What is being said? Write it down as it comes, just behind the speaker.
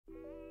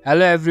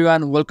Hello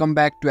everyone, welcome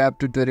back to App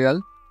Tutorial.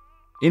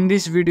 In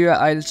this video,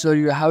 I'll show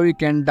you how you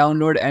can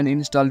download and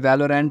install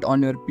Valorant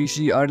on your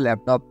PC or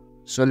laptop.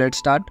 So let's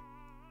start.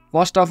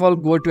 First of all,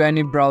 go to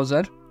any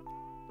browser,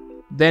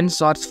 then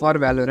search for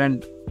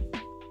Valorant.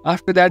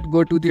 After that,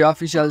 go to the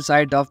official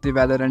site of the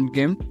Valorant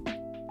game.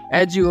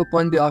 As you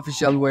open the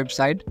official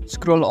website,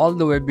 scroll all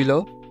the way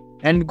below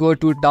and go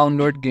to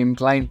download game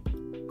client.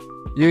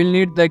 You will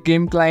need the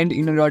game client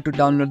in order to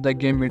download the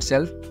game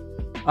itself.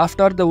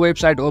 After the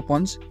website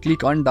opens,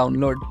 click on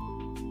download.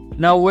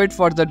 Now wait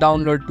for the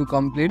download to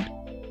complete.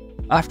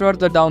 After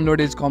the download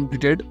is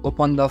completed,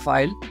 open the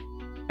file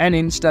and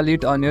install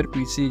it on your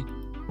PC.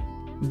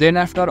 Then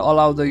after,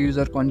 allow the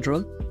user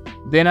control.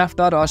 Then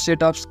after, a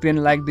setup screen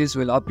like this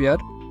will appear.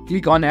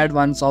 Click on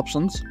advanced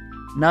options.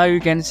 Now you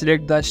can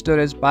select the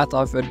storage path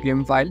of your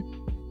game file.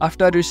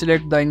 After you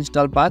select the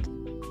install path,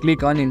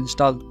 click on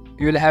install.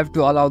 You will have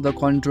to allow the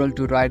control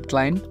to Riot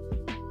client.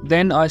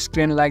 Then a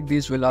screen like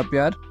this will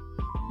appear.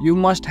 You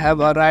must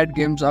have a Riot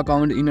Games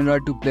account in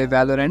order to play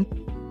Valorant.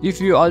 If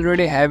you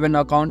already have an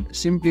account,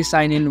 simply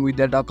sign in with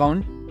that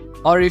account.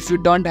 Or if you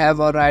don't have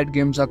a Riot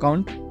Games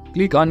account,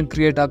 click on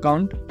create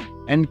account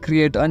and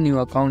create a new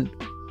account.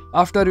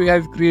 After you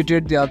have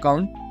created the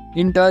account,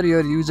 enter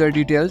your user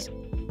details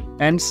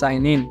and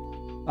sign in.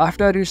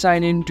 After you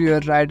sign in to your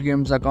Riot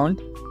Games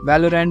account,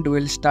 Valorant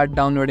will start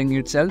downloading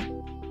itself.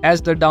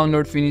 As the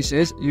download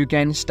finishes, you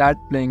can start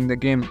playing the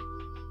game.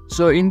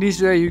 So in this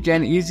way, you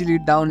can easily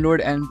download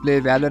and play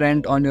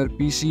Valorant on your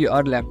PC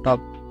or laptop.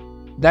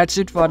 That's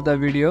it for the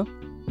video.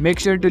 Make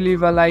sure to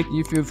leave a like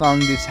if you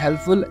found this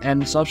helpful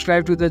and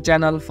subscribe to the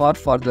channel for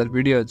further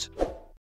videos.